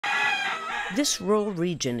This rural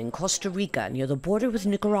region in Costa Rica near the border with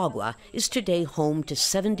Nicaragua is today home to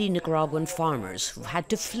 70 Nicaraguan farmers who had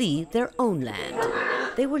to flee their own land.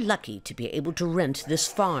 They were lucky to be able to rent this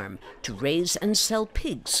farm to raise and sell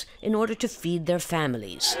pigs in order to feed their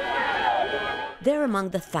families. They're among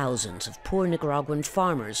the thousands of poor Nicaraguan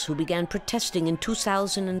farmers who began protesting in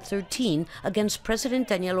 2013 against President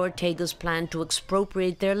Daniel Ortega's plan to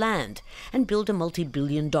expropriate their land and build a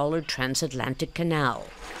multi-billion-dollar transatlantic canal.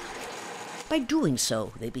 By doing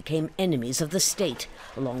so, they became enemies of the state,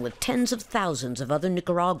 along with tens of thousands of other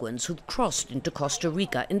Nicaraguans who've crossed into Costa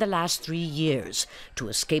Rica in the last 3 years to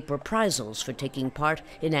escape reprisals for taking part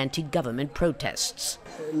in anti-government protests.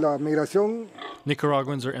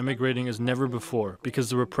 Nicaraguans are emigrating as never before because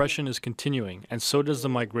the repression is continuing, and so does the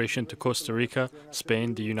migration to Costa Rica,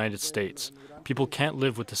 Spain, the United States. People can't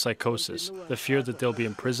live with the psychosis, the fear that they'll be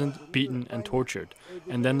imprisoned, beaten, and tortured.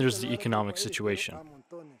 And then there's the economic situation.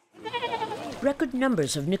 Record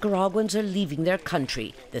numbers of Nicaraguans are leaving their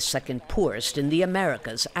country, the second poorest in the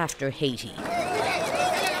Americas after Haiti.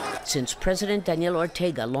 Since President Daniel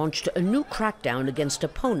Ortega launched a new crackdown against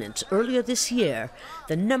opponents earlier this year,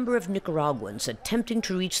 the number of Nicaraguans attempting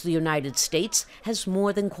to reach the United States has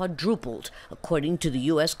more than quadrupled, according to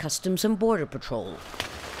the U.S. Customs and Border Patrol.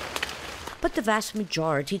 But the vast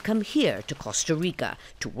majority come here to Costa Rica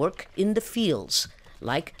to work in the fields,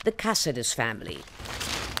 like the Cáceres family.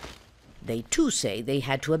 They too say they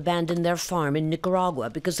had to abandon their farm in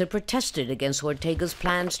Nicaragua because they protested against Ortega's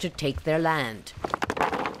plans to take their land.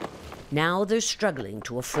 Now they're struggling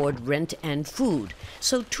to afford rent and food,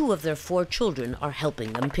 so 2 of their 4 children are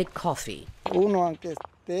helping them pick coffee.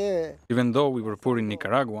 Even though we were poor in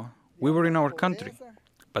Nicaragua, we were in our country.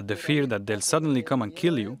 But the fear that they'll suddenly come and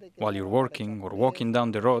kill you while you're working or walking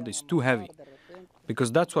down the road is too heavy,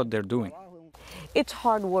 because that's what they're doing. It's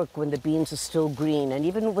hard work when the beans are still green, and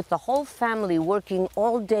even with the whole family working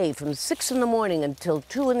all day from 6 in the morning until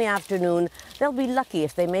 2 in the afternoon, they'll be lucky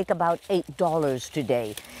if they make about $8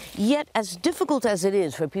 today. Yet, as difficult as it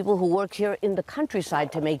is for people who work here in the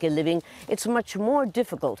countryside to make a living, it's much more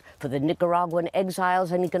difficult for the Nicaraguan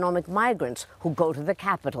exiles and economic migrants who go to the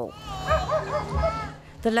capital.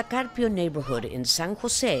 The La Carpio neighborhood in San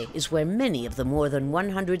Jose is where many of the more than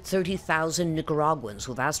 130,000 Nicaraguans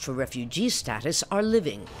who've asked for refugee status are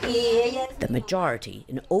living. The majority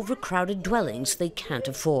in overcrowded dwellings they can't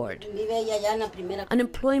afford.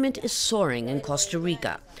 Unemployment is soaring in Costa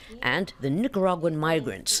Rica, and the Nicaraguan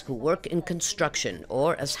migrants who work in construction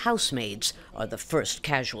or as housemaids are the first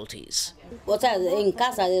casualties.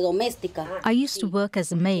 I used to work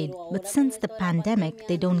as a maid, but since the pandemic,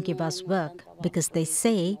 they don't give us work because they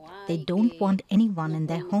say they don't want anyone in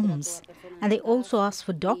their homes. And they also ask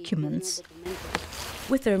for documents.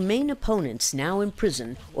 With their main opponents now in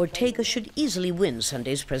prison, Ortega should easily win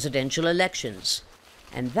Sunday's presidential elections.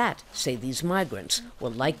 And that, say these migrants,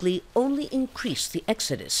 will likely only increase the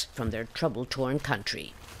exodus from their trouble-torn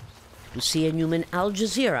country. Lucia, Newman,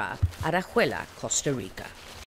 Jazeera, Alajuela, Costa Rica.